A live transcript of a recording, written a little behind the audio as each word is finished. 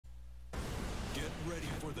ready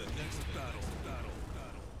for the next battle.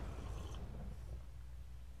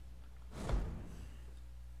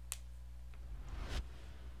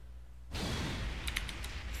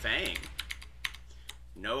 Feng.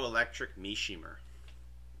 No electric mishimer.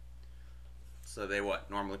 So they what?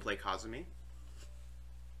 Normally play Kazumi?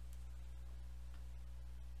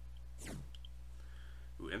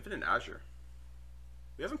 Ooh, Infinite Azure.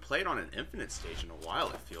 We haven't played on an Infinite stage in a while,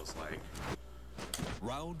 it feels like.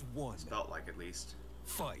 Round one. It's felt like, at least.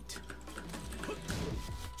 Fight.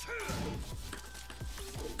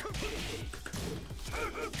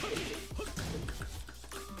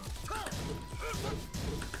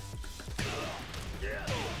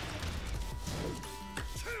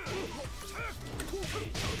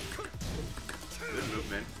 Good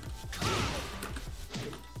movement.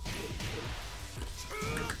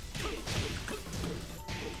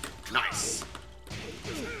 Nice.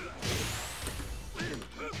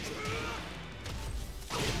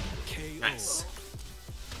 KO. Nice.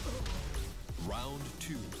 Round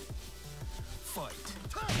two. Fight.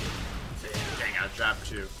 Dang, I dropped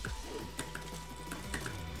two.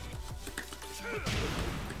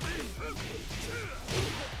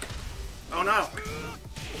 Oh no!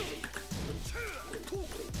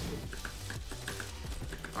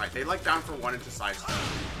 Alright, they like down for one into side step.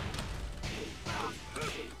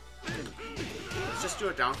 Let's just do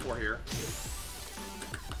a down four here.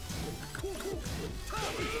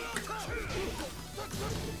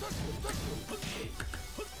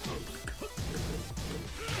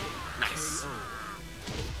 Nice.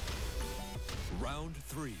 Round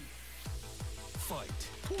three. Fight.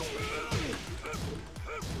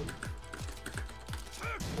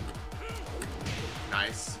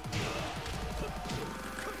 Nice.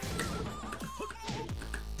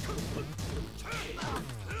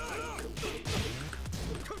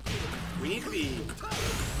 We need to be...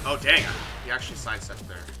 Oh, dang. He actually sidestepped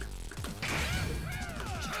there.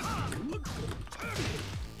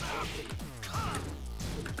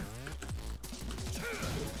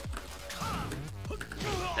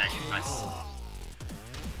 Dang, nice.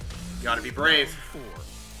 Gotta be brave. Four.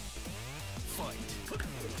 Fight.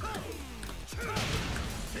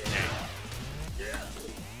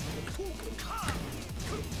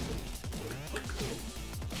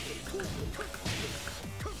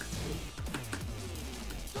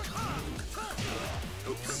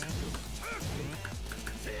 Oops.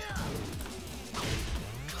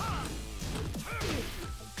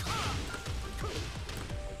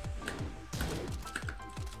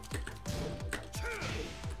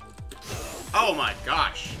 Oh my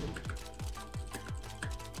gosh.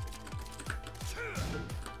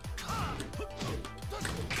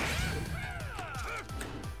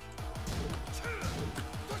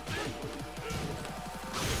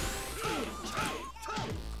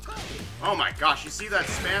 Oh my gosh, you see that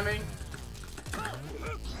spamming?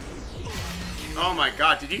 Oh my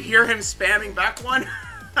god, did you hear him spamming back one?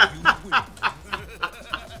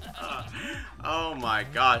 Oh my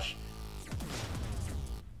gosh.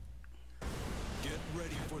 Get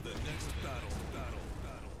ready for the next battle.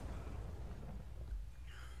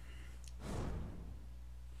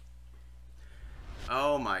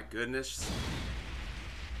 Oh my goodness.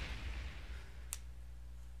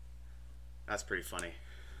 That's pretty funny.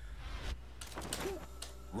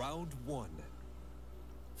 Round one.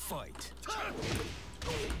 Fight.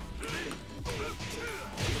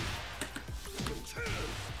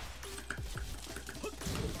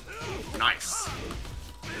 Nice.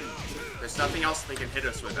 There's nothing else they can hit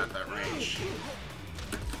us with at that range.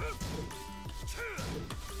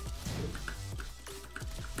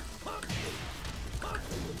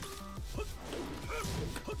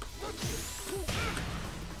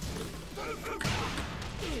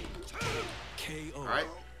 KO. Alright.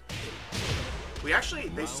 We actually,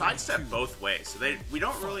 they sidestep both ways, so we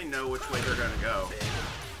don't really know which way they're gonna go.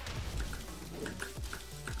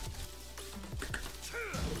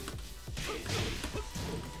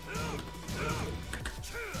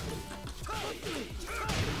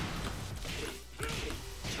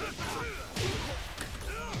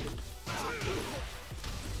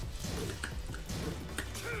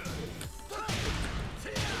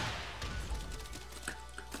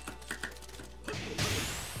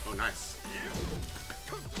 Oh, nice.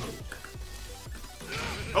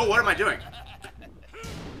 Oh, what am I doing? I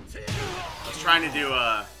was trying to do,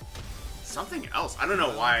 something else. I don't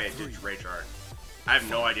know why I did Rage Art. I have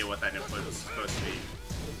no idea what that input was supposed to be.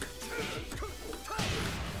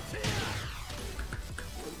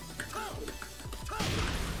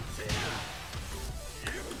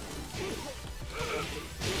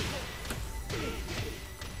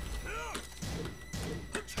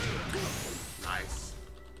 Nice.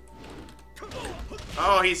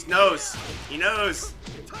 Oh, he knows. He knows.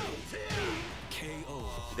 KO.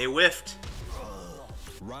 They whiffed.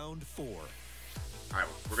 Round 4. Alright,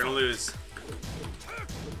 we're gonna lose.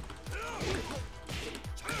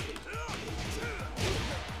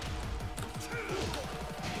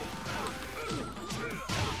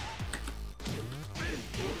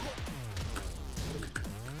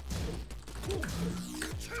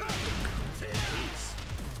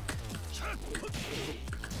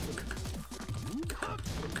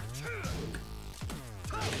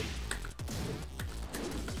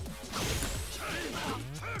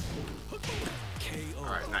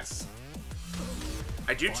 Alright, nice.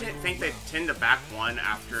 I do think they tend to back one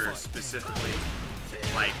after specifically,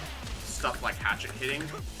 like, stuff like hatchet hitting.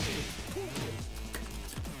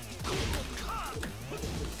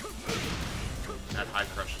 That high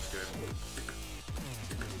crush is good.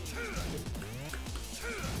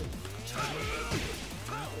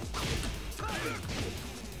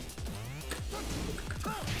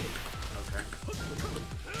 Okay.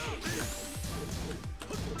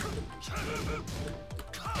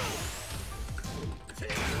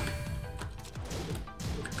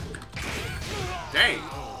 Dang.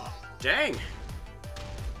 Dang.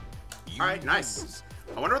 Alright, nice.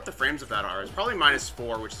 I wonder what the frames of that are. It's probably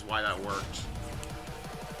 -4, which is why that worked.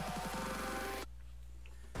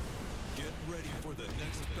 Get ready for the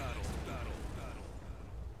next battle.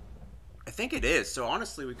 I think it is. So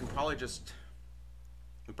honestly, we can probably just...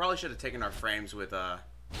 We probably should have taken our frames with, I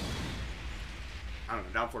don't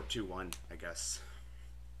know, down 4-2-1, I guess.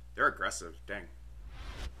 They're aggressive. Dang.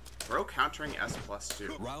 Bro countering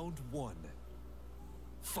S+2. Round 1.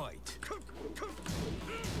 Fight.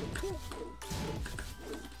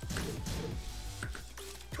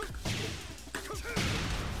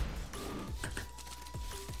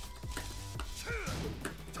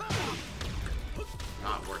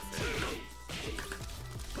 Not worth it.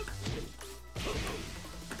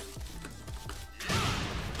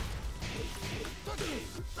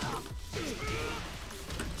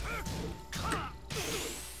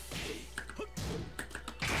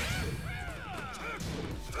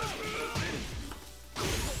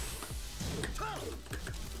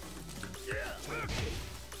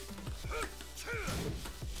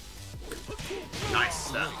 Nice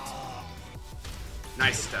step.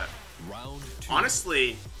 Nice step. Round 2.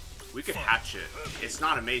 Honestly, we could hatch it. It's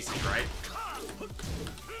not amazing, right?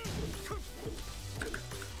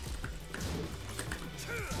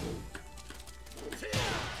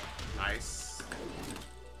 Nice.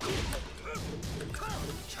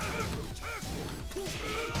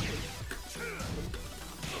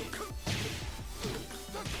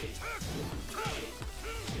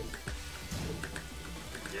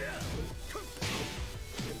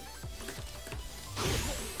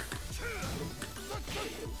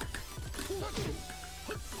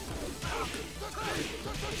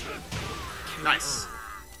 Nice.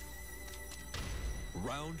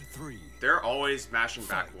 Round 3. They're always mashing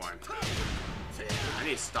back one. I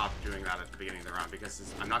need to stop doing that at the beginning of the round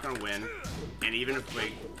because I'm not going to win. And even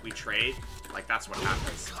if we trade, like, that's what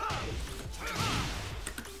happens.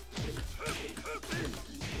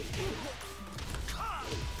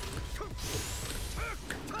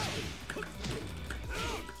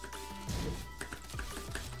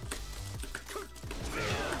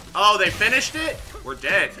 Oh, they finished it? We're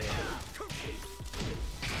dead.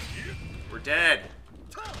 We're dead.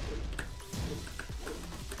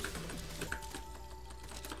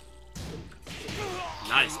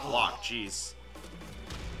 Nice block, jeez.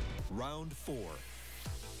 Round 4.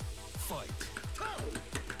 Fight.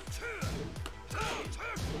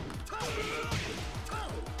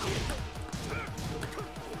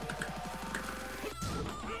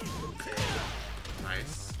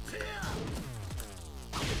 Nice.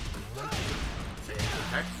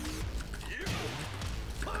 Okay.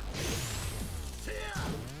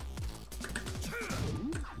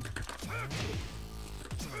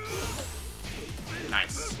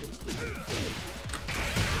 Nice.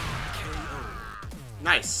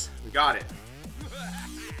 Nice. We got it.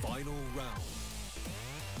 Final round.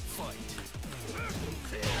 Fight.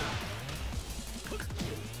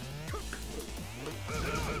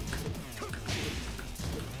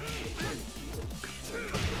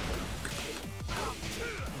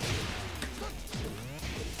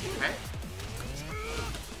 Okay.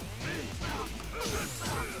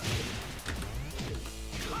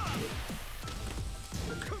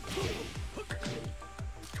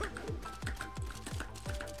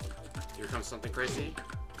 Here comes something crazy.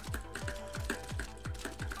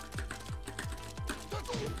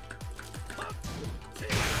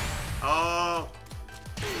 Oh.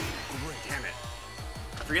 Damn it.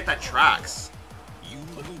 I forget that tracks. You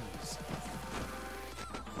lose.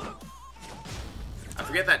 I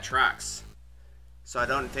forget that tracks. So I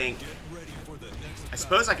don't think... Get ready for the next I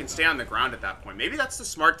suppose I can stay on the ground at that point. Maybe that's the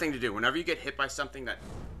smart thing to do. Whenever you get hit by something that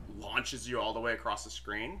launches you all the way across the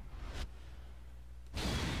screen,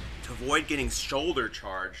 to avoid getting shoulder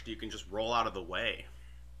charged, you can just roll out of the way.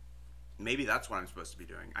 Maybe that's what I'm supposed to be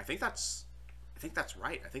doing. I think that's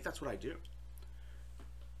right. I think that's what I do.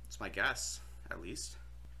 It's my guess, at least.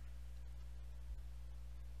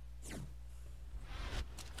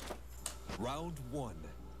 Round 1.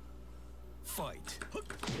 Fight.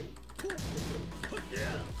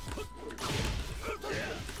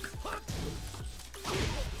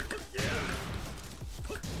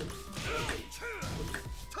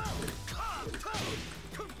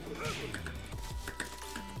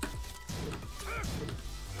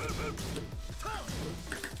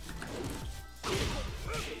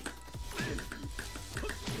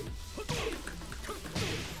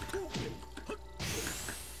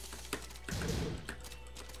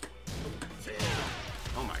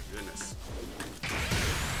 Oh my goodness.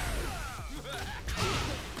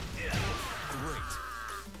 Great.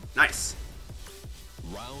 Nice.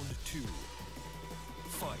 Round 2.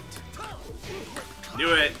 Fight.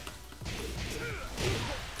 Do it.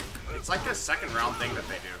 It's like the second round thing that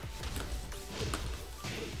they do.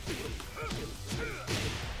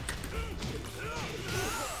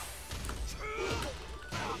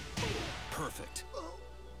 Perfect.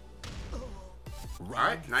 All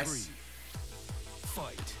right, nice. 3.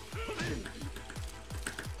 Fight.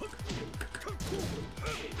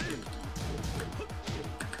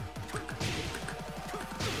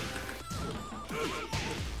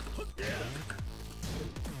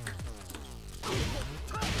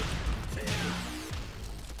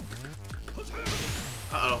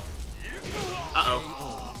 Uh-oh.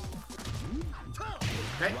 Uh-oh.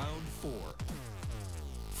 Okay. Round 4.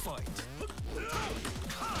 Fight.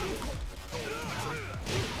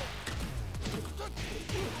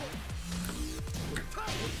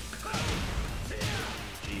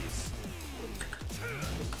 Jeez.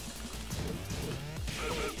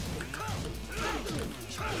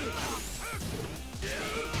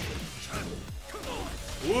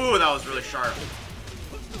 Ooh, that was really sharp.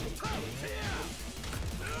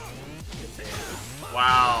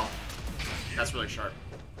 Wow. That's really sharp.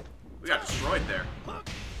 We got destroyed there.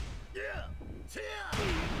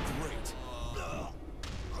 Great.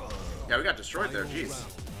 Yeah, we got destroyed there. Jeez.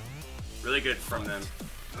 Really good from them.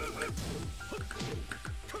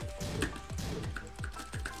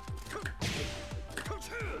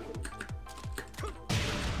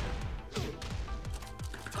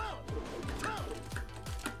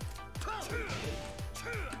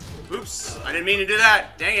 Oops. I didn't mean to do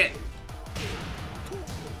that. Dang it.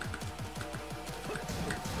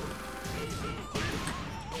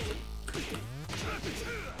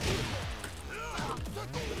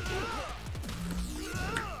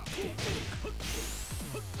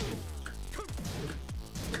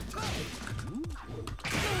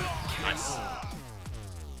 Nice.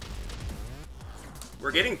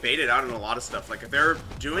 We're getting baited out in a lot of stuff. Like, if they're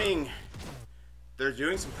doing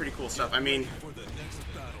some pretty cool stuff. I mean,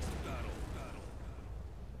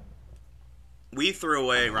 we threw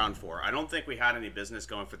away round 4. I don't think we had any business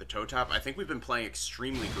going for the toe tap. I think we've been playing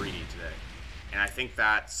extremely greedy today. And I think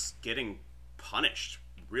that's getting punished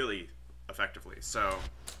really effectively. So,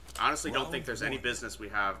 I honestly don't think there's any business we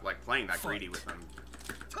have, like, playing that greedy with them.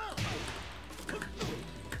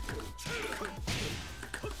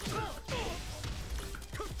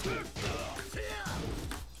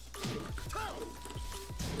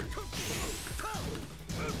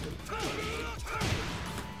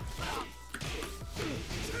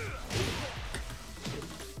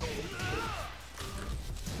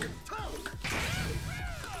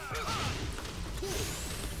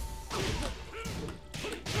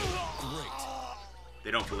 They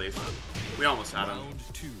don't believe. We almost had him.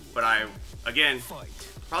 But I, again,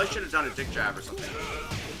 probably should have done a dick jab or something.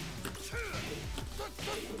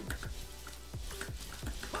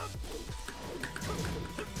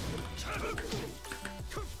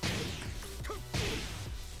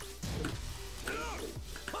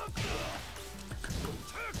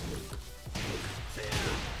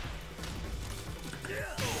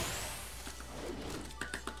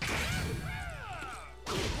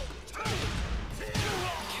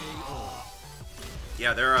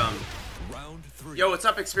 Yeah, they're, Round 3. Yo, what's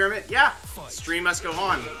up, Experiment? Yeah, stream must go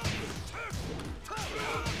on.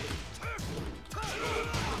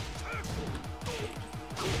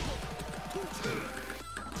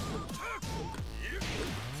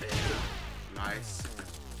 Nice.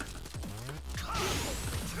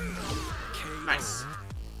 Nice.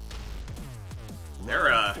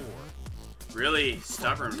 They're really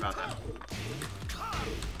stubborn about that.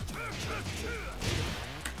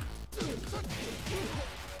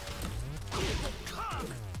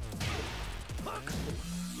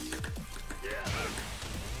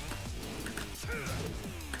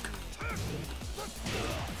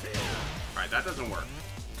 Alright, that doesn't work.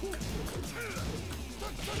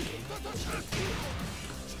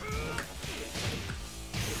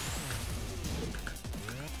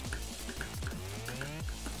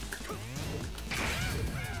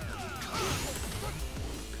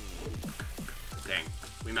 Dang,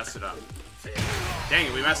 we messed it up. Dang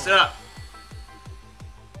it, we messed it up.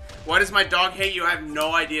 Why does my dog hate you? I have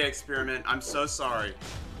no idea, Experiment. I'm so sorry.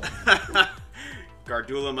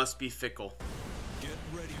 Gardula must be fickle. Get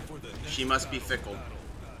ready for the next She must be fickle.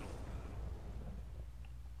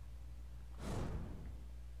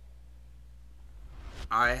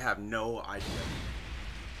 I have no idea.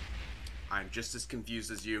 I'm just as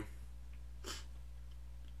confused as you.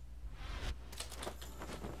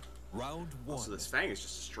 Round one. So this Feng is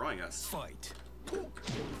just destroying us. Fight.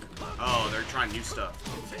 Oh, they're trying new stuff.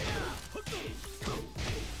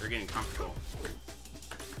 They're getting comfortable.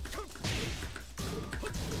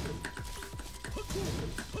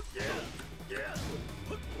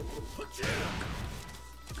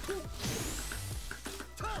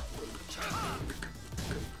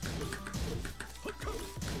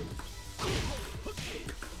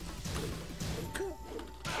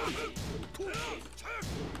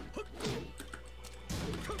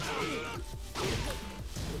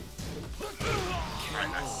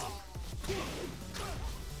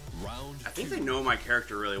 I think they know my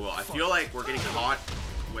character really well. I feel like we're getting caught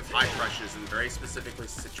with high crushes in very specific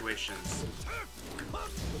situations.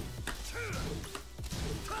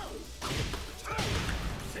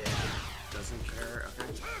 Doesn't care. Okay.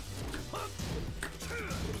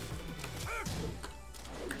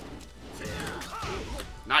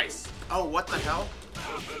 Nice. Oh, what the hell?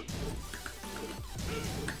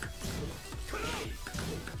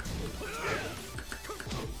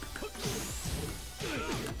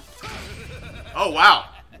 Oh, wow.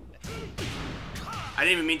 I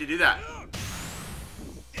didn't even mean to do that.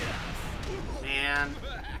 Man,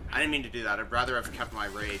 I didn't mean to do that. I'd rather have kept my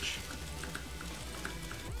rage.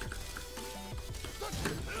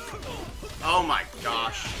 Oh my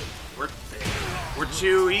gosh. We're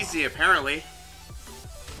too easy, apparently.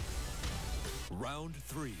 Round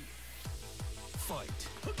three. Fight.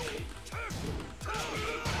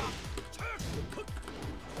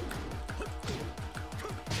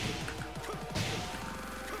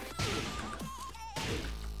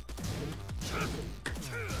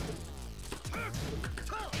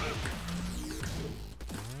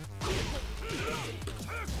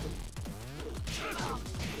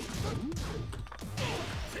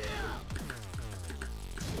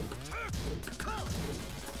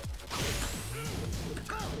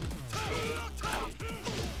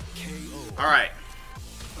 Alright.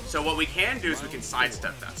 So what we can do is we can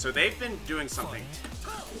sidestep that. So they've been doing something.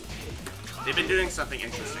 They've been doing something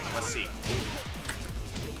interesting. Let's see.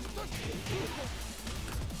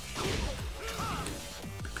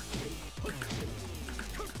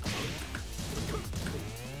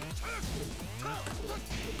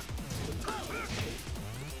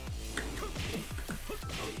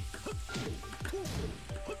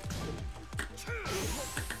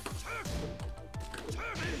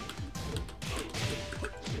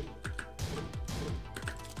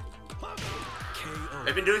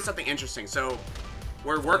 They've been doing something interesting, so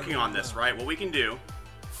we're working on this, right? What we can do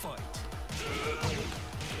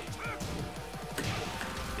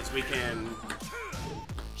is we can...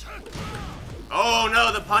 Oh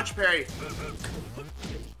no, the punch parry!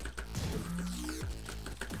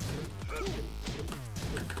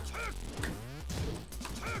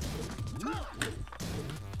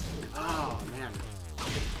 Oh man.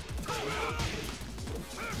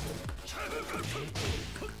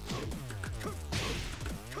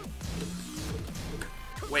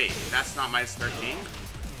 Wait, that's not minus 13?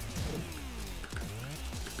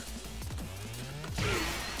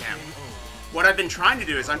 Damn. What I've been trying to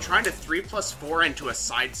do is I'm trying to 3+4 into a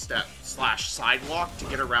sidestep / sidewalk to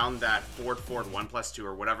get around that forward 1+2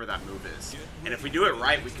 or whatever that move is. And if we do it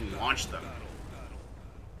right, we can launch them.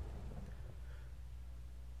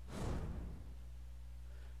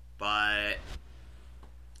 But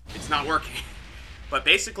it's not working. But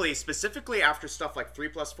basically, specifically after stuff like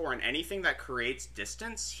 3+4 and anything that creates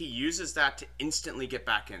distance, he uses that to instantly get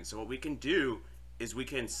back in. So what we can do is we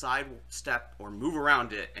can sidestep or move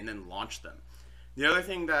around it and then launch them. The other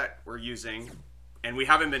thing that we're using And we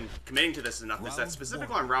haven't been committing to this enough. Is that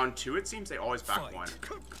specifically on round 2, it seems they always back Fight. 1.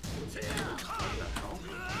 What the hell?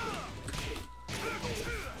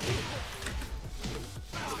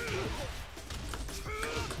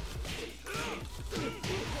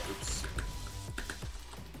 Oops.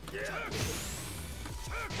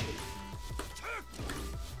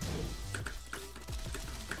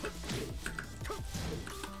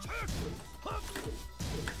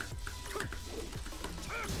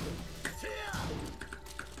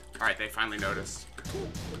 Alright, they finally noticed.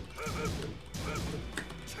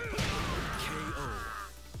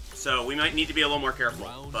 So we might need to be a little more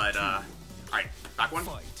careful. But, alright, back 1?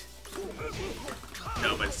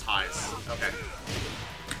 No, but it's highs. Okay.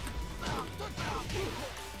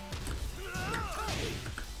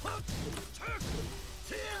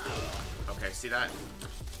 Okay, see that?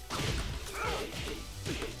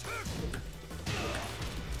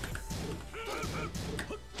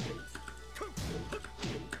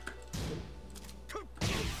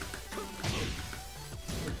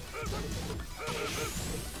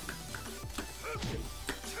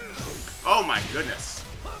 Oh my goodness.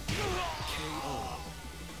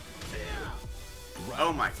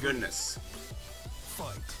 Oh my goodness.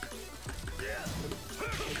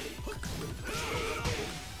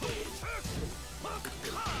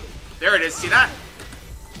 There it is, see that?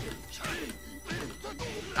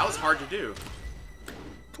 That was hard to do.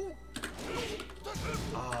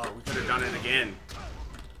 Oh, we could have done it again.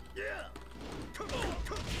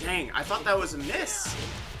 Dang, I thought that was a miss.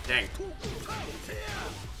 Dang.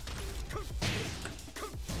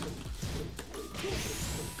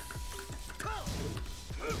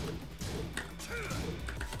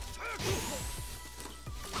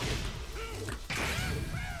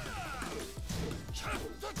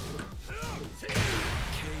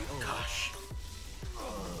 Gosh.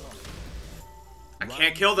 I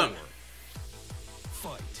can't kill them.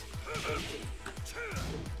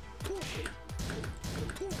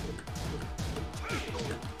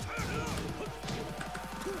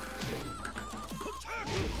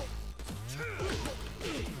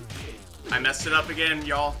 I messed it up again,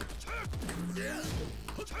 y'all.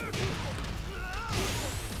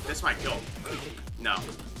 This might kill. No.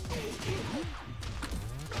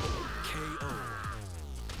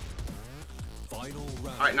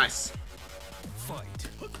 Alright, nice.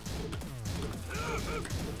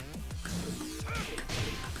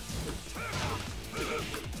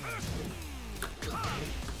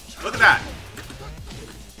 Look at that.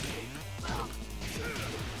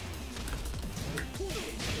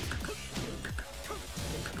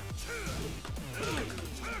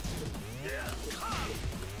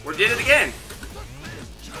 We did it again.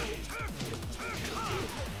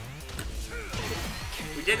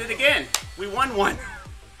 We did it again. We won one.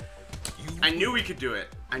 I knew we could do it.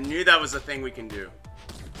 I knew that was a thing we can do.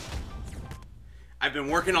 I've been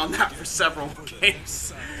working on that for several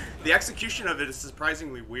games. The execution of it is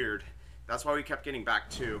surprisingly weird. That's why we kept getting back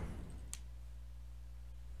too.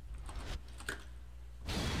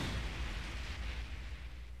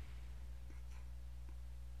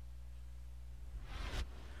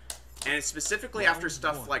 And it's specifically after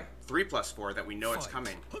stuff like 3+4 that we know it's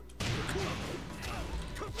coming.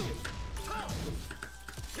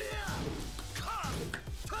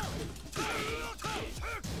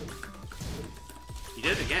 He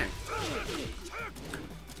did it again.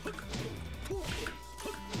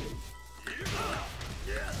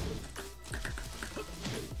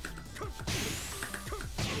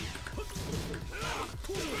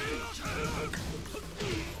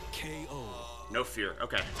 No fear.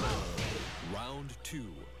 Okay. Round 2.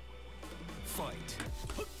 Fight.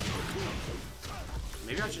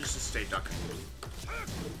 Maybe I should just stay ducking.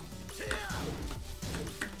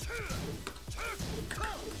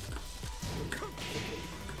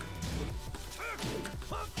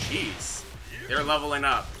 Jeez. They're leveling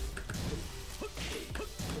up.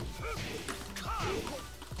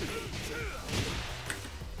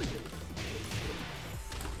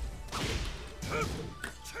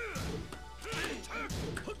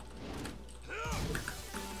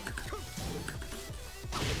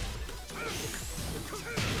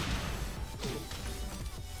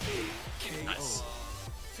 Nice.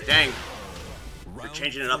 Dang. We're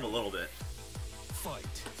changing it up a little bit. Fight.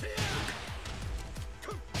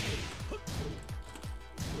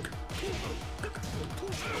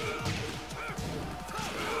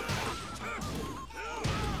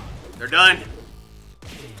 They're done.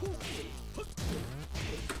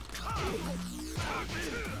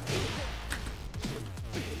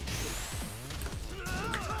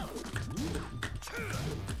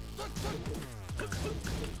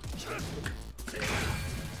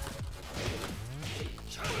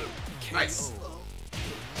 Nice.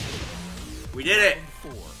 We did it.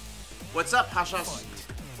 What's up, Hashas?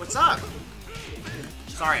 What's up?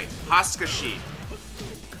 Sorry, Haskashi.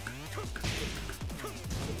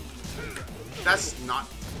 That's not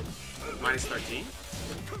minus 13.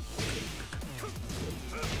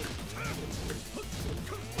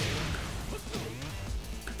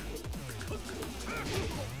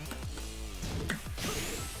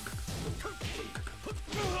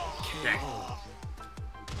 Okay.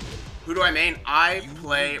 Who do I main? I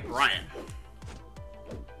play Bryan.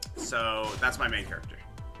 So that's my main character.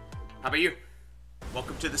 How about you?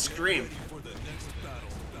 Welcome to the stream.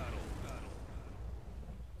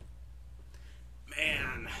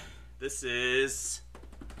 Man, this is...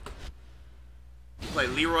 You play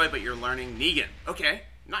Leroy, but you're learning Negan. Okay,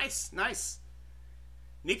 nice, nice.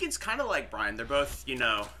 Negan's kind of like Bryan. They're both, you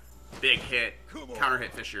know, big hit, counter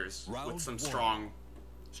hit fishers with some strong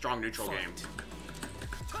neutral game.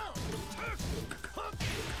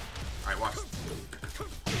 Alright, watch.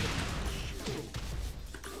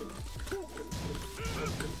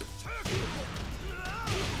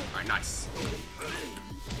 Alright, nice.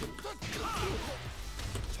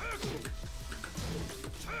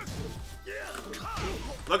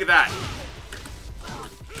 Look at that.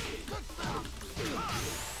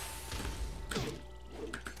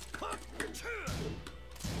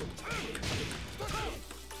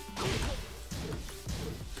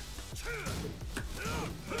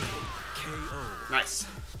 Nice.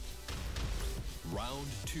 Round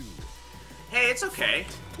 2. Hey, it's okay.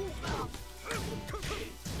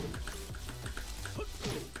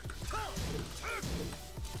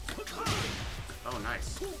 Oh,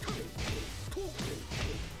 nice.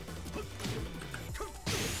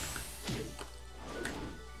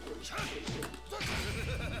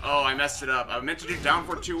 Oh, I messed it up. I meant to do down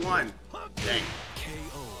for 2-1. Dang.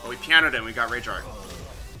 Oh, we pianoed him. We got Rage Art.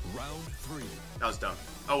 Round 3. That was dumb.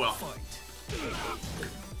 Oh well.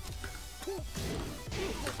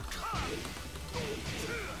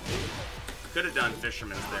 Could have done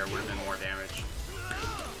Fisherman's there. Would have been more damage.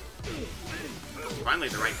 Finally,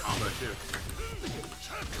 the right combo too.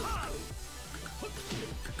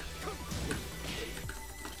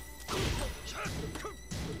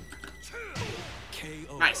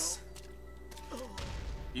 Nice.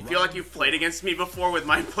 You feel like you've played against me before with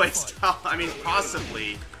my playstyle? I mean,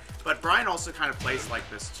 possibly. But Bryan also kind of plays like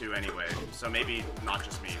this too anyway. So maybe not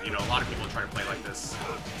just me. You know, a lot of people try to play like this.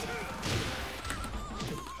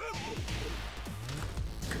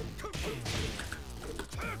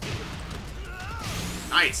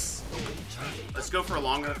 Nice. Let's go for a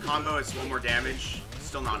longer combo. It's 1 more damage.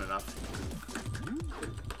 Still not enough.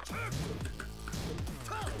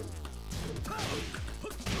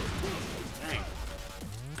 Dang.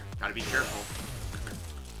 Gotta be careful.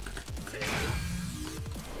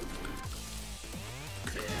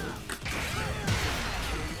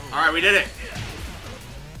 Alright, we did it.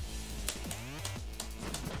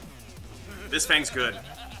 This Feng's good.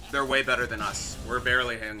 They're way better than us. We're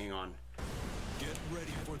barely hanging on. Get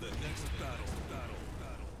ready for the next battle.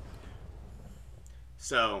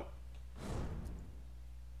 So,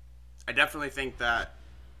 I definitely think that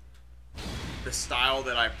the style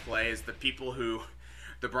that I play is the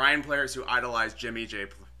Bryan players who idolize Jimmy J.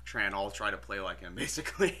 Tran all try to play like him,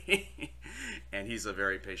 basically. And he's a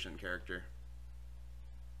very patient character.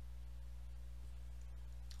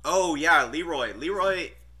 Oh, yeah, Leroy. Leroy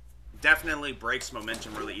definitely breaks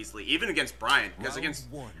momentum really easily, even against Bryan. Because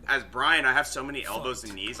as Bryan, I have so many elbows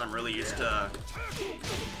and knees. I'm really used to,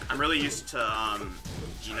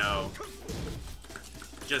 you know,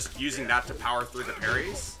 just using that to power through the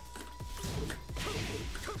parries.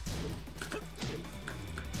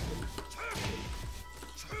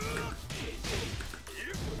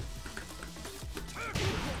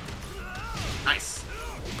 Nice.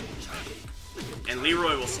 And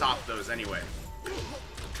Leroy will stop those anyway.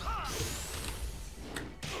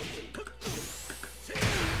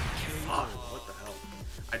 Fuck, what the hell?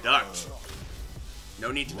 I ducked.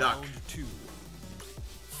 No need to duck. Round 2.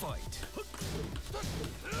 Fight.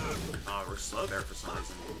 We're slow there for some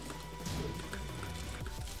reason.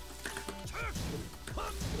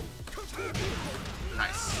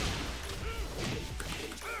 Nice.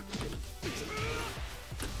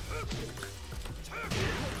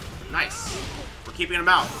 Nice. We're keeping him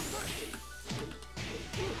out.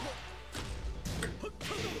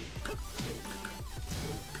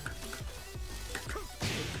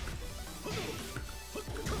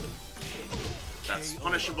 That's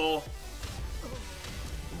punishable.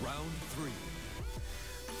 Round 3.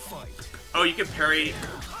 Fight. Oh, you can parry.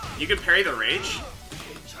 You can parry the rage?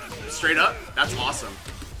 Straight up? That's awesome.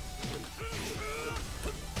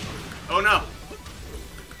 Oh no!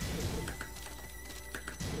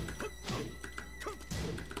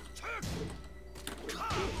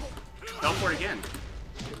 Fell for it again.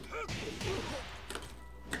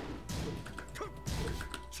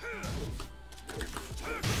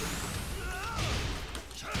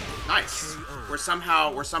 Nice. We're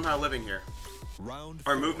somehow living here.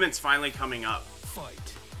 Our movement's finally coming up. Fight.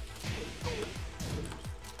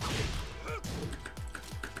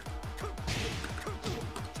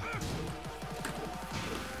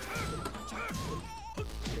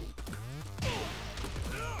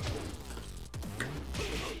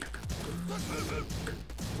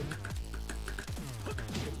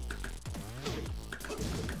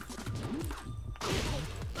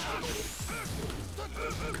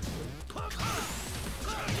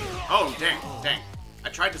 Oh, dang. I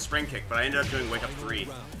tried to spring kick, but I ended up doing wake up 3.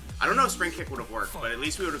 I don't know if spring kick would have worked, but at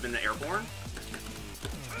least we would have been airborne.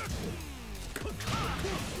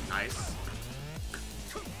 Nice.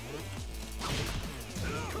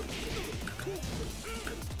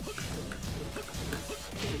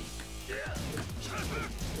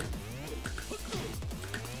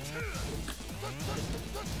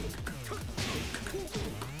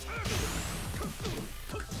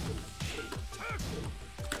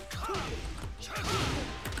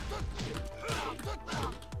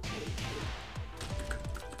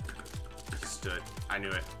 Stood. I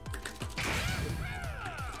knew it.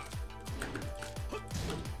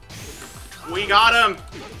 We got him!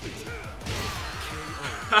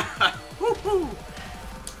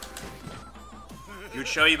 You'd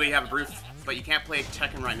show you, but you have a bruise, but you can't play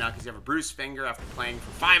Tekken right now because you have a bruised finger after playing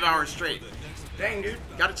for 5 hours straight. Dang, dude,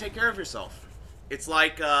 you gotta take care of yourself. It's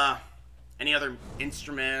like any other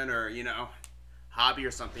instrument or, you know, hobby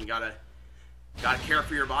or something. You gotta care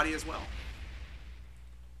for your body as well.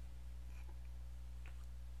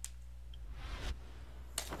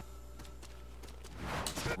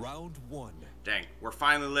 Round 1. Dang, we're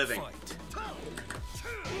finally living. Fight.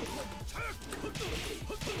 What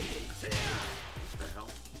the hell?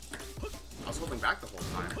 I was holding back the whole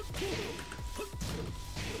time.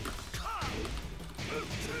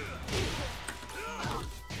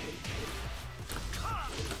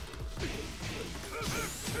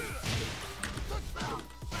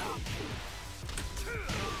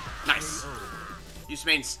 Nice. Use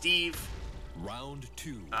main Steve. Round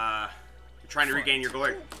 2. Trying to regain your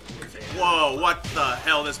glory. Whoa, what the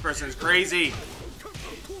hell? This person's crazy.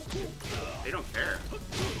 They don't care.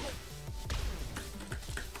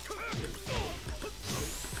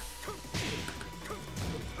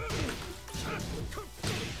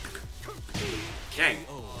 Dang.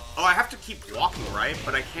 Oh, I have to keep walking, right?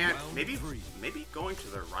 But I can't. Maybe going to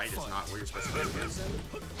the right is not where you're supposed to go.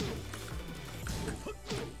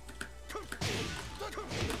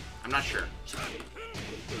 I'm not sure.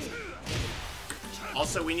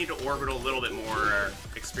 Also, we need to orbit a little bit more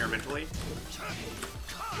experimentally.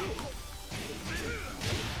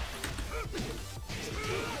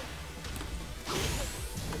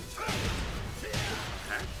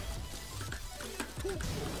 Okay.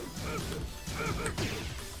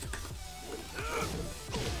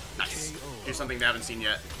 Nice. Do something they haven't seen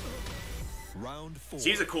yet. Round 4.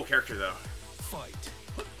 He's a cool character, though. Fight.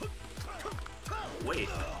 Wait.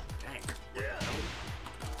 Dang.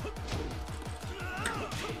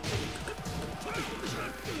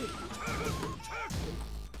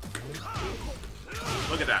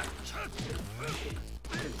 Look at that.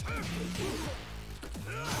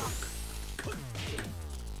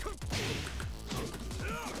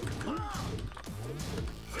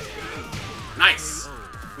 Nice.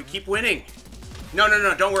 We keep winning. No,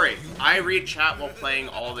 don't worry. I read chat while playing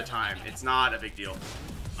all the time. It's not a big deal.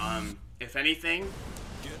 If anything,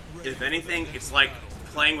 it's like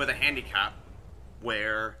playing with a handicap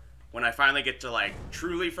where when I finally get to like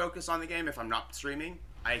truly focus on the game, if I'm not streaming,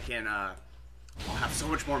 I can I'll have so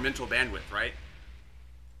much more mental bandwidth, right?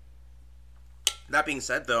 That being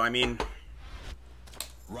said, though, I mean,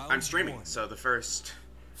 I'm streaming, so the first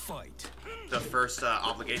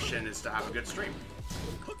obligation is to have a good stream.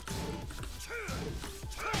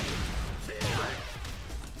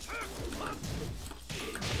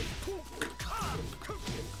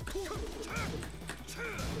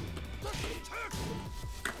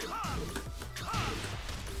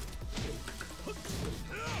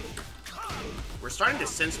 We're starting to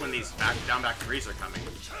sense when these down back threes are coming.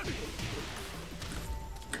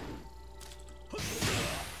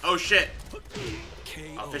 Oh shit!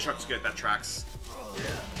 Oh, fish hook's good. That tracks.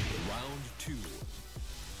 Round 2.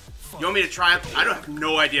 You want me to try it? I don't have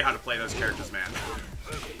no idea how to play those characters, man.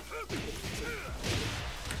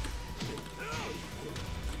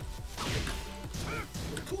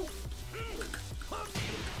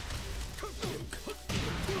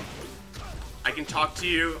 can talk to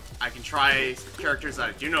you. I can try characters that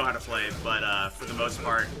I do know how to play, but for the most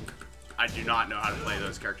part, I do not know how to play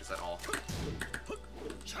those characters at all.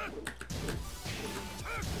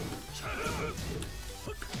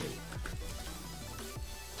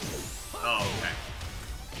 Oh, okay.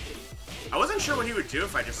 I wasn't sure what he would do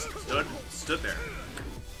if I just stood there.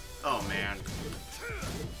 Oh, man.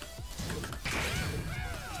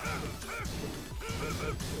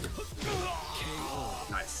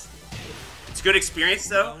 Nice. It's good experience,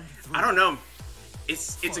 though. I don't know.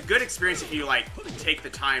 It's a good experience if you, like, take the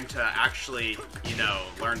time to actually, you know,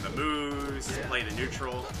 learn the moves, play the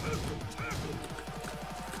neutral.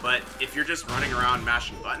 But if you're just running around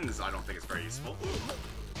mashing buttons, I don't think it's very useful.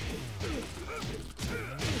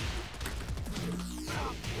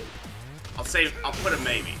 I'll put a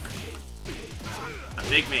maybe. A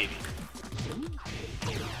big maybe.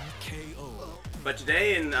 But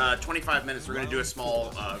today, in 25 minutes, we're going to do a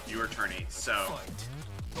small viewer tourney, so...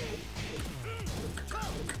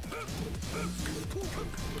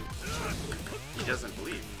 He doesn't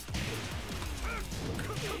believe.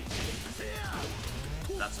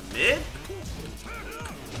 That's a mid?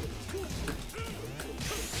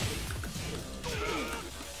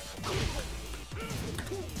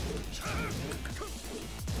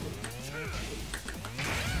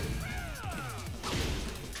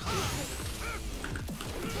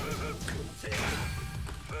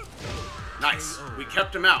 Nice. We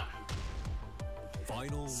kept him out.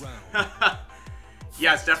 Final round.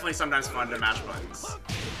 Yeah, it's definitely sometimes fun to mash buttons.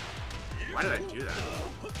 Why did I do that?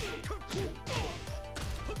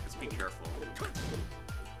 Let's be careful.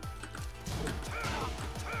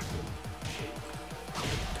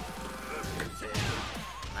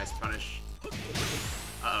 Nice punish.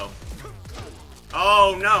 Uh-oh.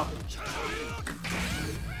 Oh, no!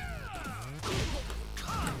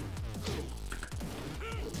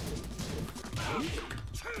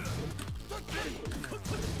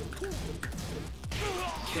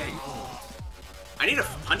 I need a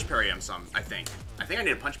punch parry him some, I think. I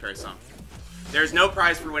need a punch parry some. There's no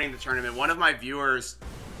prize for winning the tournament. One of my viewers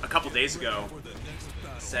a couple days ago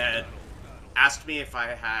asked me if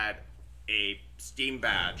I had a Steam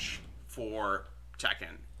badge for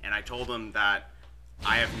Tekken. And I told him that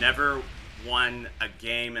I have never won a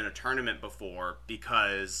game in a tournament before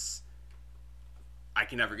because I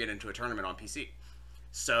can never get into a tournament on PC.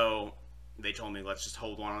 So they told me, let's just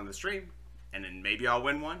hold one on the stream, and then maybe I'll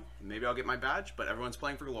win one, and maybe I'll get my badge, but everyone's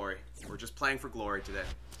playing for glory. We're just playing for glory today.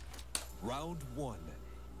 Round one.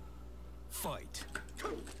 Fight.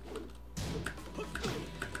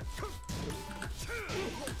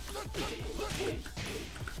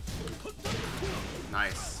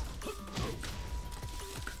 Nice.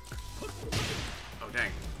 Oh,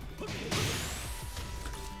 dang.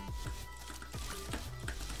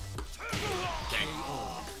 Dang.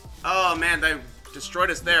 Oh, man, they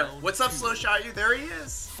destroyed us there. What's up, Slow Shot You? There he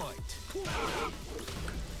is. Fight.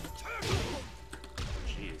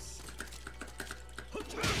 Jeez.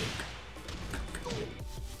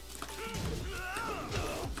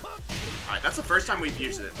 Alright, that's the first time we've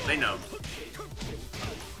used it. They know.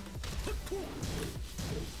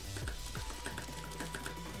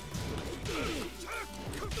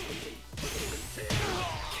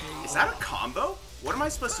 Is that a combo? What am I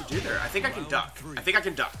supposed to do there? I think I can duck. I think I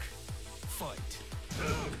can duck. Fight.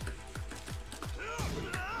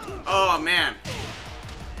 Oh, man.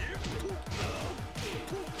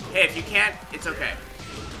 Hey, if you can't, it's okay.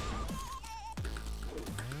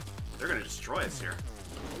 They're gonna destroy us here.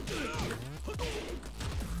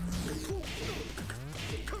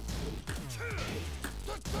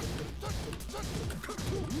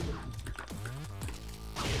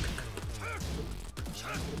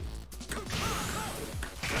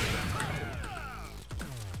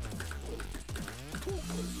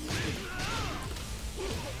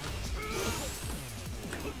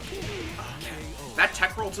 That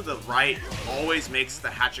tech roll to the right always makes the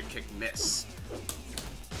hatchet kick miss.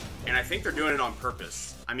 And I think they're doing it on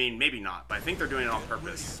purpose. I mean, maybe not, but I think they're doing it on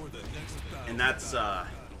purpose. And that's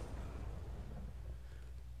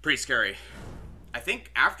pretty scary. I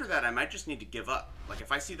think after that, I might just need to give up. Like,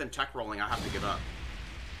 if I see them tech rolling, I have to give up.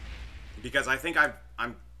 Because I think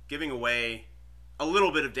I'm giving away a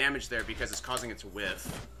little bit of damage there because it's causing it to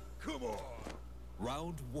whiff. Come on.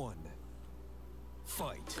 Round one.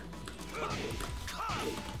 Fight.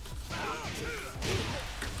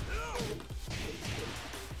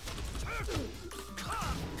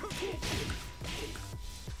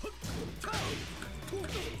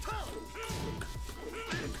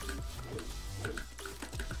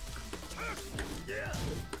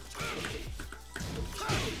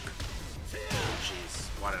 Jeez,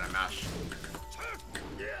 why did I mash?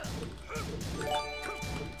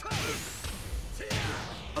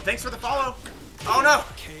 thanks for the follow. Oh no.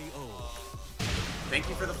 KO. Thank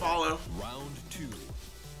you for the follow. Round 2.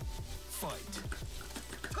 Fight.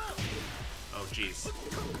 Oh jeez.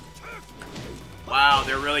 Wow,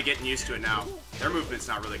 they're really getting used to it now. Their movement's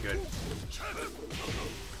not really good.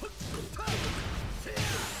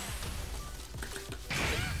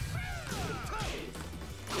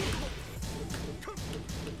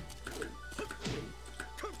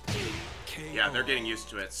 Yeah, they're getting used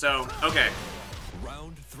to it. So, okay.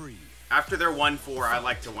 Round 3. After they're 1-4, I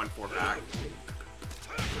like to 1-4 back.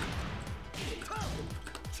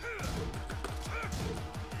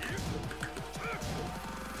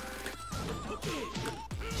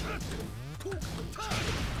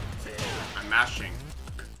 I'm mashing.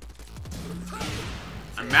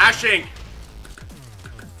 I'm mashing!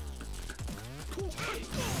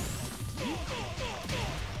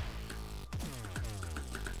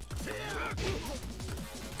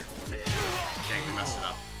 Dang, we messed it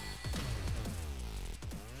up.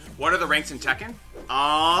 What are the ranks in Tekken?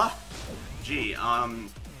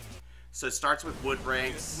 So it starts with wood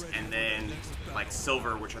ranks, and then like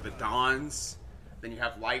silver, which are the dons. Then you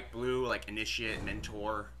have light blue, like initiate,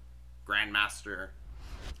 mentor, grandmaster,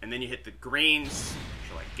 and then you hit the greens,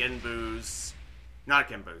 which are like genbus, not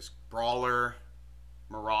genbus, brawler,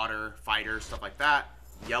 marauder, fighter, stuff like that.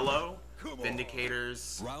 Yellow,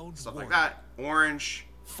 vindicators, stuff like that. Orange,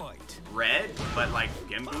 Fight. red, but like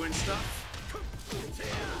genbu and stuff.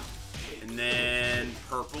 And then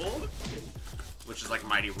purple, which is like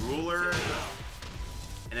mighty ruler.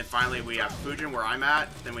 And then finally we have Fujin, where I'm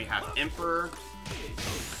at. Then we have Emperor,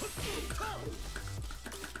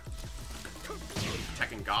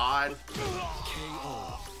 Tekken God,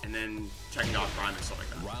 and then Tekken God Prime and stuff like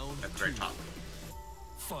that. At the very top.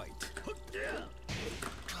 Fight.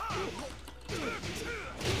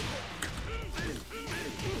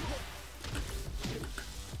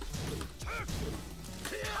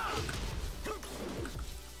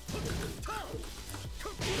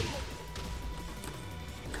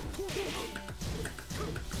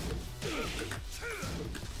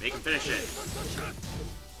 Make him finish it.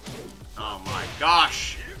 Oh my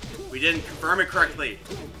gosh! We didn't confirm it correctly.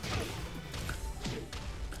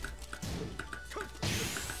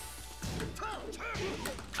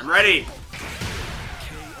 I'm ready.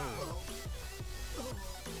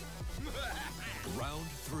 Round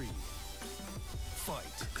 3. Fight.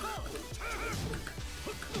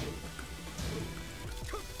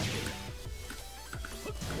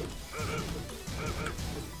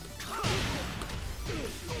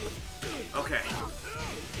 Okay.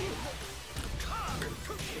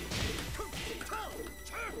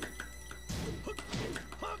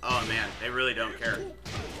 Oh man, they really don't care.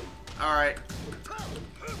 Alright.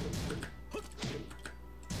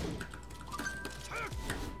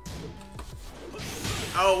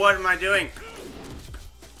 Oh, what am I doing?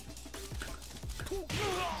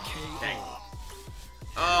 Dang.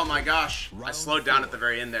 Oh my gosh. I slowed down at the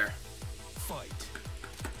very end there. Fight.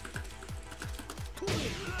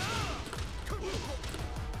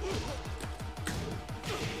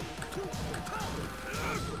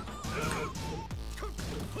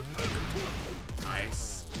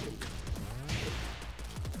 Nice.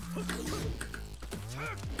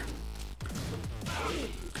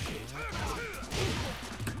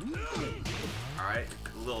 Alright,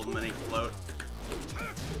 little mini float.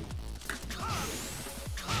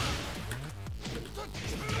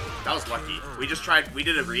 That was lucky. We just tried, we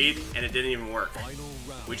did a read and it didn't even work.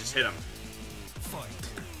 We just hit him. Fight.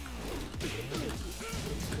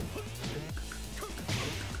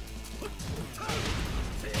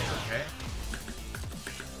 Okay.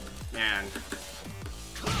 Man.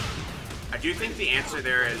 I do think the answer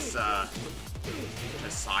there is a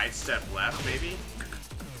sidestep left, maybe?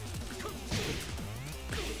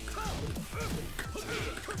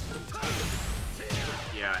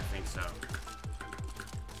 Yeah, I think so.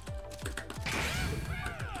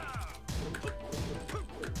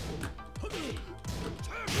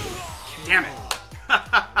 Damn it!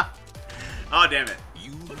 Oh, damn it.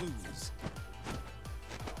 You lose.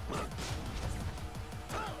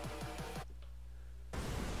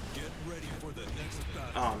 Get ready for the next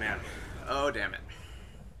battle. Oh, man. Oh, damn it.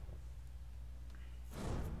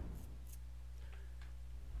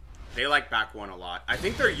 They like back one a lot. I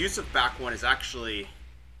think their use of back one is actually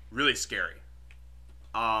really scary.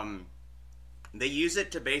 They use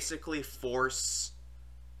it to basically force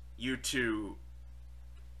you to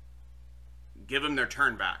give them their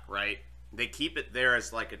turn back, right? They keep it there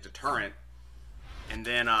as like a deterrent, and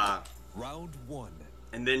then Round 1.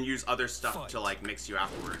 and then use other stuff to like mix you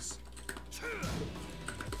afterwards.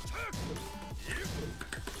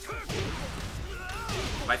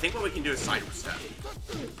 But I think what we can do is sidestep.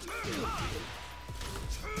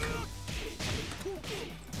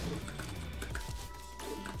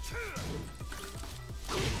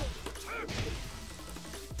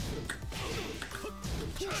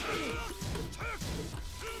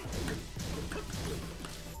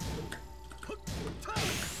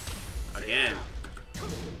 Again.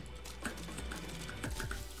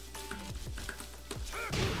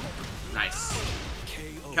 Nice.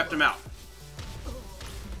 KO. Kept him out.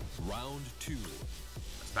 Round 2.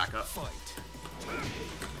 Let's back up. Fight.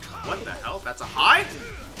 What the hell? That's a high?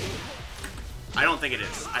 I don't think it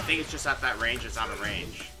is. I think it's just at that range. It's out of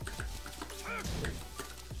range.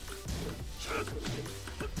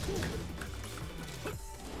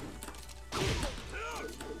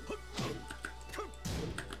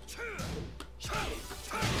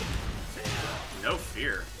 No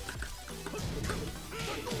fear.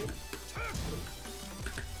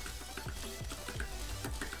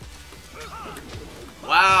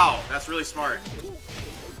 Wow, that's really smart.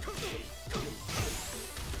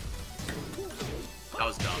 That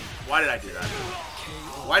was dumb. Why did I do that?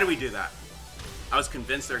 Why did we do that? I was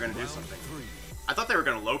convinced they were going to do something. I thought they were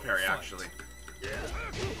going to low parry, actually.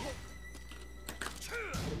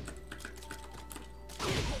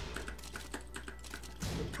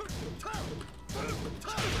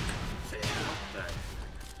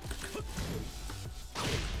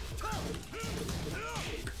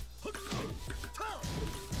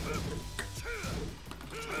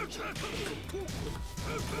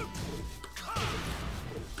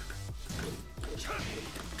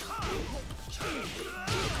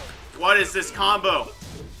 What is this combo?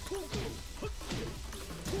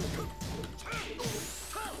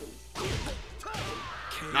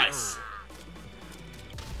 Nice.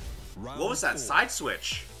 What was that side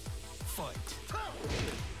switch? Fight.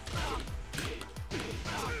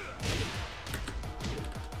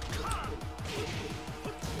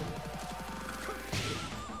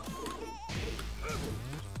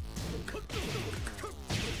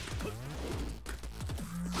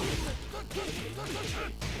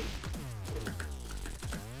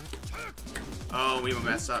 Oh, we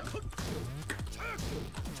messed up.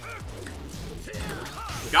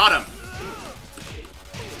 Got him.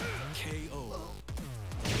 KO.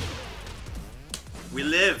 We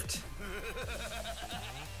lived.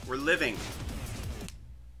 We're living.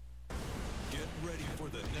 Get ready for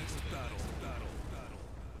the next battle.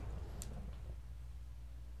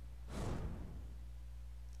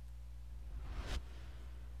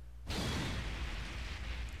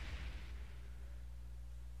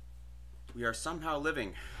 We are somehow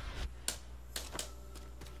living.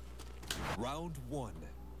 Round 1.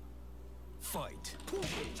 Fight.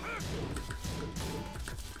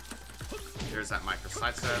 There's that micro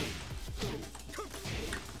sidestep.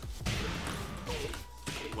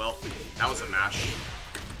 Well, that was a mash.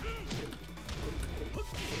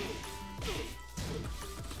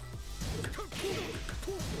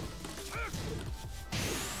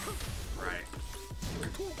 Right.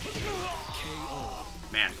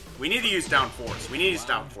 Man, we need to use down fours. We need to use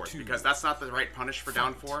down fours because that's not the right punish for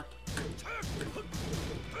down four.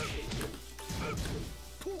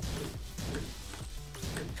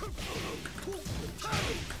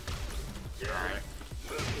 Alright.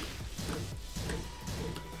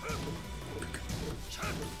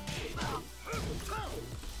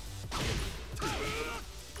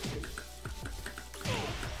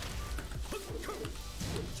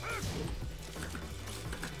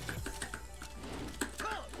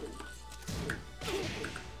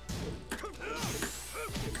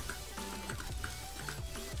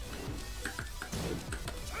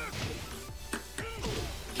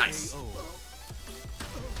 Nice.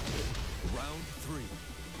 Round 3.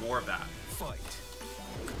 More of that. Fight.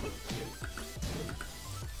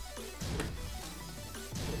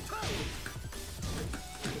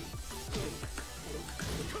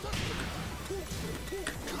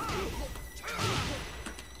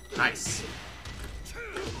 Nice.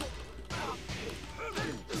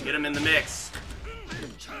 Let's get him in the mix.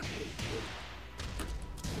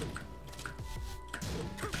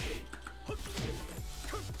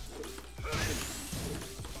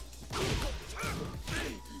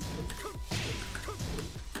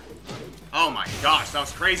 Oh my gosh, that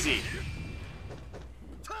was crazy.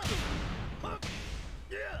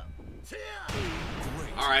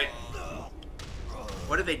 Alright.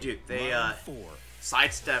 What did they do? They,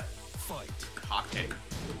 sidestep Fight. hot kick.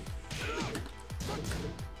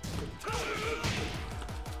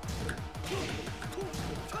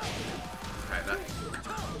 Okay, that...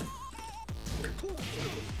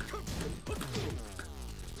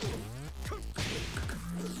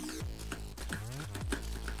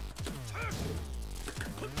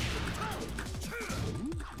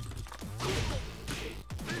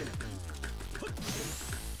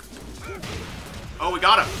 Oh, we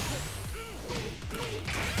got him.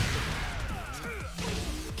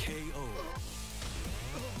 KO.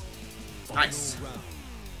 Nice. Final round.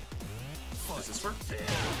 Does this work?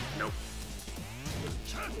 Nope.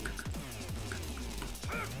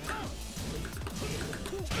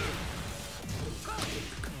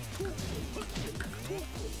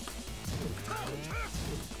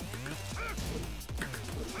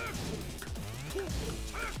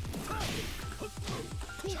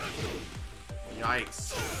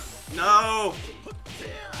 Yikes. No!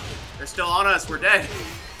 They're still on us. We're dead.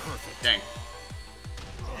 Perfect. Dang.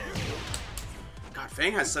 God,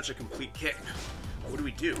 Feng has such a complete kit. What do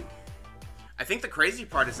we do? I think the crazy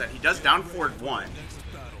part is that he does down forward 1.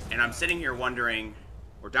 And I'm sitting here wondering...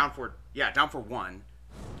 Or down forward... Yeah, down for 1.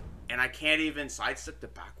 And I can't even sidestep the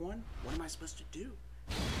back one? What am I supposed to do?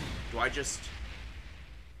 Do I just...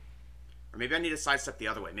 Or maybe I need to sidestep the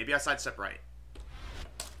other way. Maybe I sidestep right.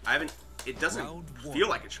 I haven't... It doesn't feel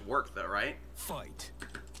like it should work, though, right? Fight.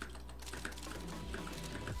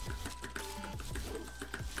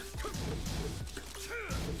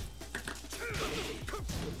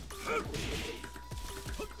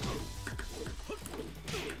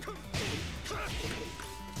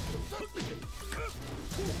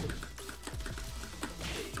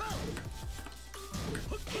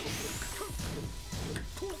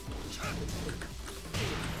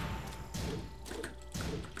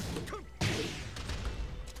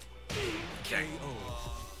 Okay.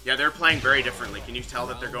 Yeah, they're playing very differently. Can you tell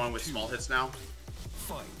that they're going with small hits now?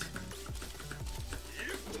 Fight.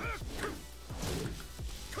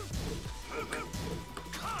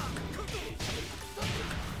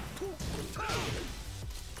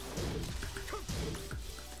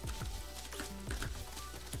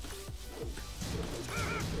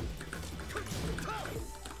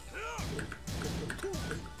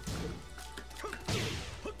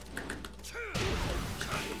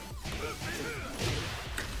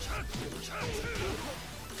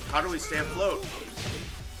 How do we stay afloat?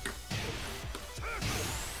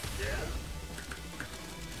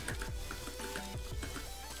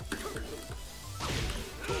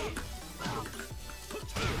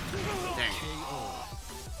 Dang.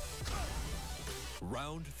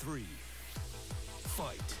 Round 3.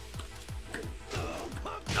 Fight.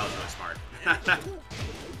 That was really smart.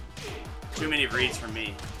 Too many reads from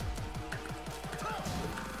me.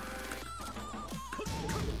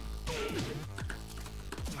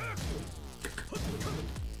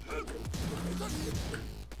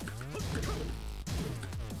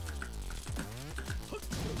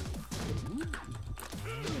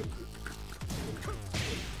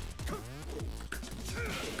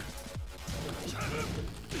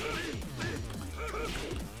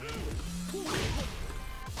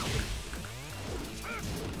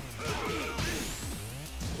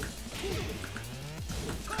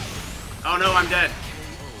 Oh no, I'm dead.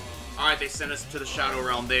 Alright, they sent us to the Shadow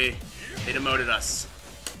Realm. They demoted us.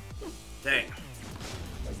 Dang.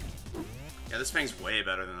 Yeah, this Feng's way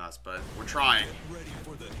better than us, but we're trying. Ready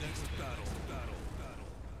for the next battle.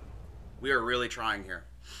 We are really trying here.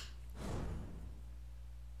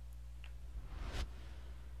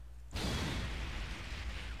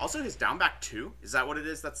 Also, his down back 2? Is that what it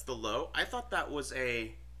is? That's the low? I thought that was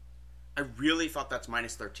a... I really thought that's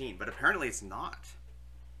minus 13, but apparently it's not.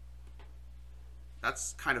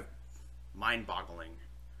 That's kind of mind-boggling.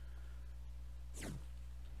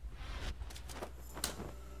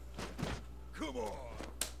 Come on.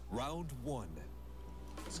 Round 1.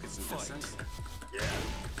 Let's get some Fight. distance. Okay.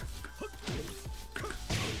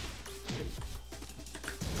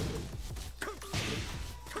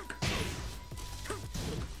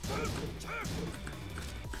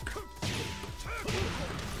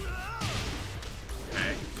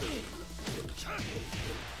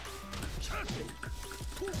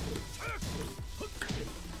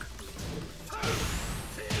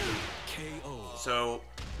 KO. So,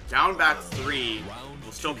 down back 3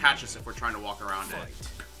 will still catch us if we're trying to walk around it.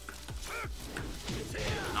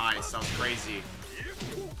 Nice, that was crazy.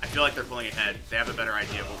 I feel like they're pulling ahead. They have a better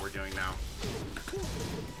idea of what we're doing now.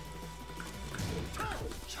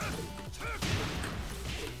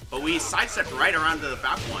 But we sidestepped right around to the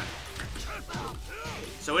back one.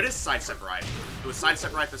 So it is sidestep right. It was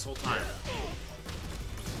sidestep right this whole time.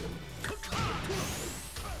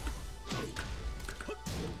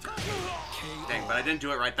 Dang, but I didn't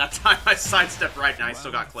do it right that time. I sidestepped right and I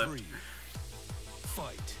still got clipped.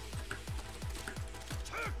 Fight.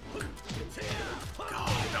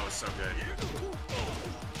 God, that was so good.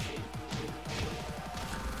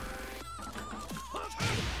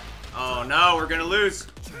 Oh no, we're gonna lose.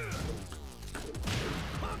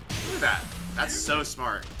 Look at that. That's so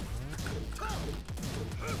smart.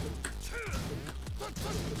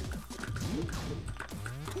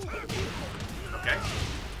 Okay.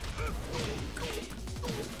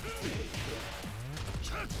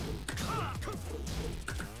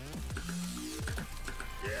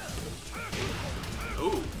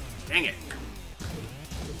 Ooh, dang it.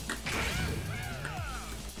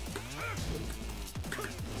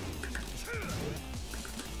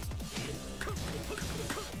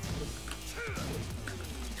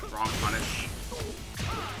 Wrong punish.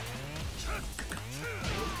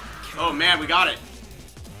 Oh man, we got it.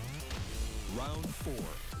 Round 4.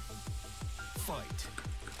 Fight.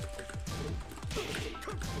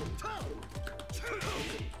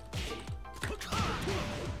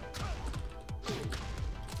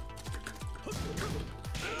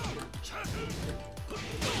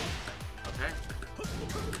 Okay.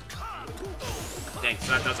 Dang,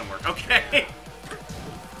 so that doesn't work. Okay.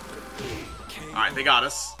 Alright, they got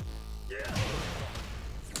us.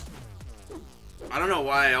 I don't know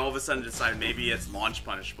why I all of a sudden decided maybe it's launch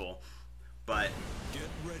punishable, but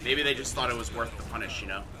maybe they just thought it was worth the punish, you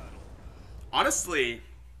know? Honestly,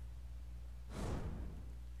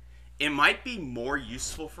 it might be more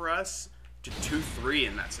useful for us to 2-3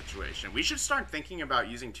 in that situation. We should start thinking about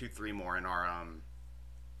using 2-3 more in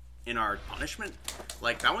our punishment.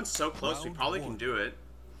 Like, that one's so close, we probably can do it,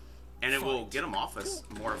 and it will get them off us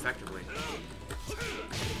more effectively.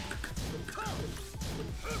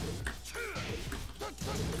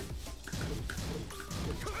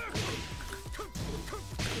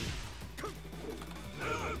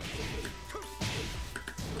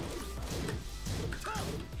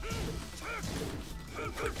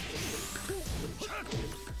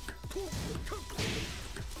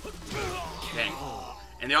 Dang.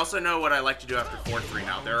 And they also know what I like to do after 4-3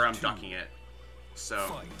 now. They're ducking it.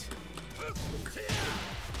 So.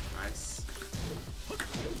 Nice.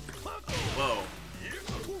 Whoa.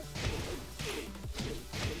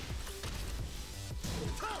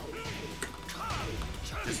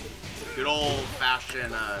 Just good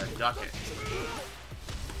old-fashioned duck it.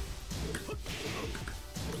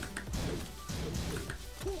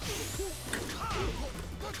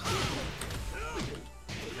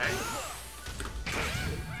 Okay.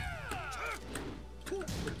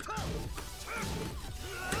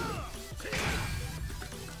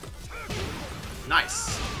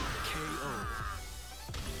 Nice. KO.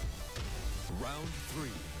 Round 3.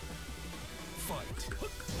 Fight.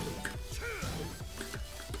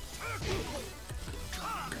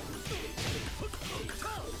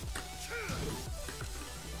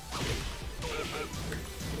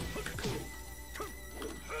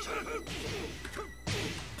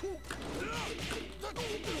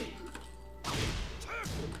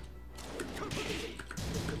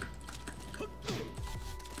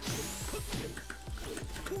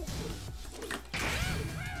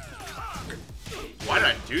 Why did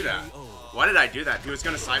I do that? Why did I do that? He was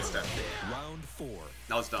gonna sidestep. Round 4.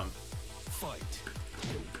 That was dumb. Fight.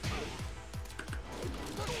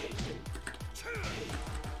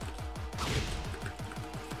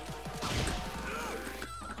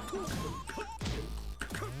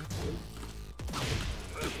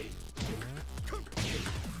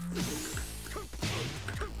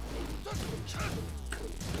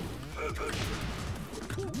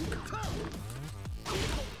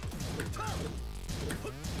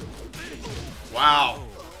 Wow.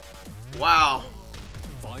 Wow.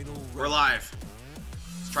 Final We're live.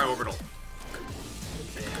 Let's try orbital.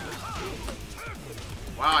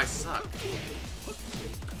 Wow, I suck.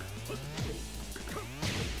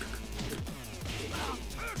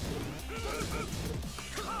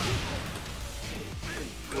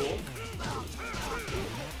 Cool.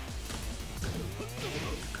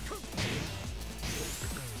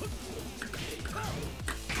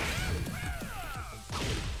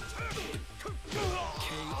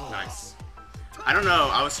 Nice. I don't know.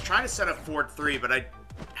 I was trying to set up 4-3, but I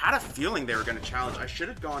had a feeling they were going to challenge. I should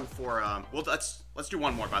have gone for. Well, let's do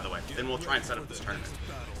one more, by the way. Then we'll try and set up this tournament.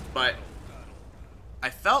 But I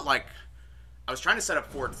felt like I was trying to set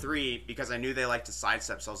up 4-3 because I knew they like to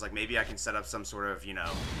sidestep. So I was like, maybe I can set up some sort of,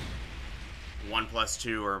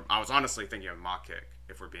 1+2, or I was honestly thinking of mock kick,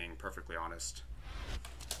 if we're being perfectly honest.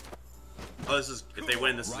 Oh, this is, if they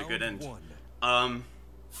win, this is a good end.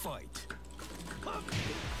 Fight. But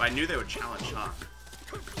I knew they would challenge, huh?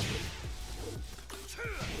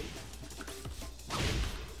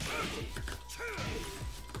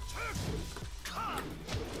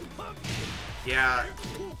 Yeah.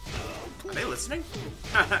 Are they listening?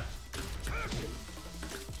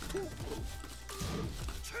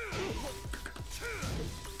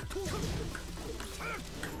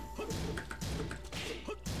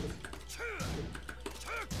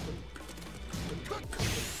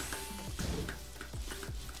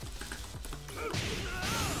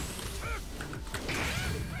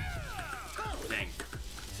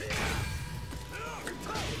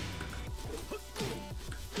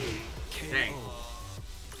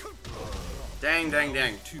 Dang, dang,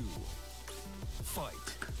 dang. 2. Fight.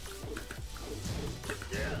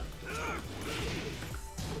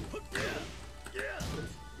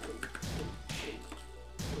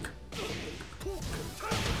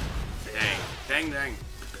 Dang, dang, dang.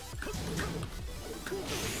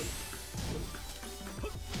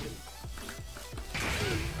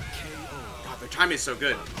 God, their timing is so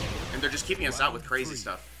good. And they're just keeping us out with crazy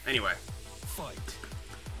stuff. Anyway. Fight.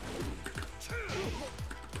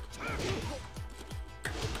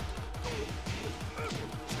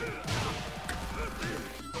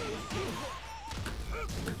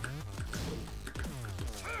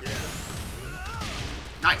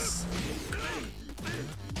 Nice.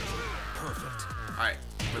 Perfect. Alright,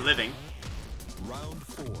 we're living. Round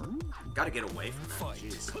 4. Gotta get away from that. Fight.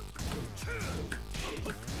 Jeez. What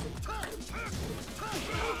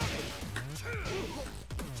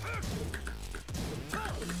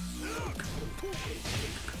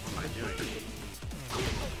am I doing?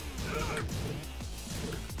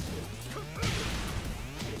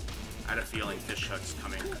 I had a feeling fish hook's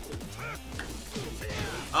coming.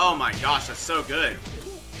 Oh my gosh, that's so good.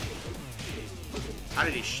 How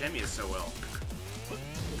did he shimmy it so well?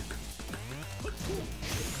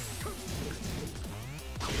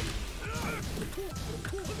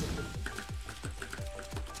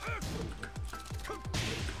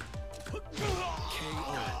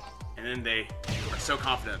 And then they are so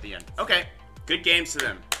confident at the end. Okay, good games to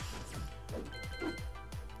them.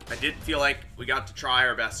 I did feel like we got to try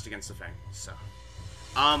our best against the Feng. So,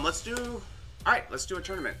 let's do. All right, let's do a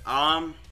tournament.